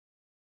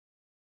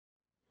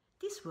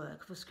This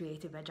work was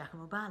created by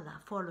Giacomo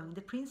Balla following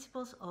the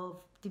principles of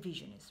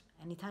divisionism,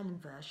 an Italian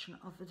version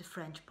of the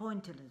French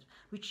pointillism,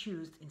 which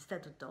used,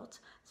 instead of dots,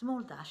 small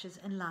dashes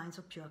and lines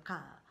of pure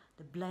color,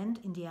 that blend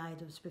in the eye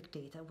of the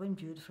spectator when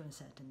viewed from a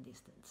certain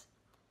distance.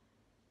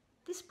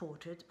 This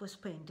portrait was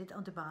painted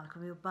on the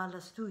balcony of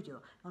Balla's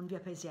studio on Via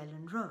Paesiello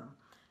in Rome,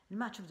 and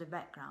much of the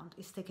background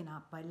is taken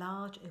up by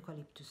large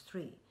eucalyptus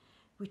tree,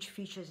 which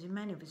features in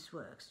many of his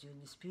works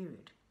during this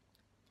period.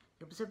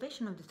 The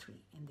observation of the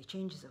tree and the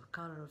changes of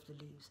color of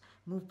the leaves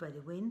moved by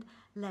the wind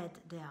led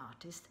the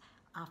artist,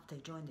 after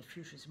he joined the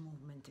Futurist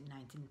movement in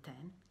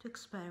 1910, to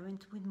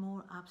experiment with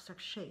more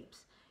abstract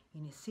shapes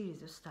in a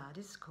series of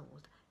studies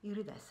called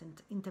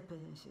iridescent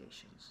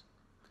interpensations.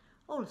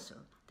 Also,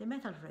 the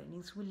metal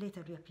railings will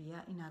later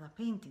reappear in other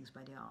paintings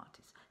by the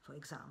artist. For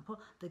example,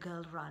 The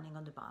Girl Running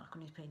on the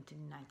Balcony, painted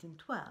in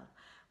 1912,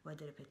 where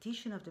the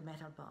repetition of the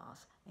metal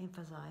bars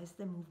emphasized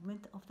the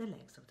movement of the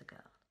legs of the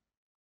girl.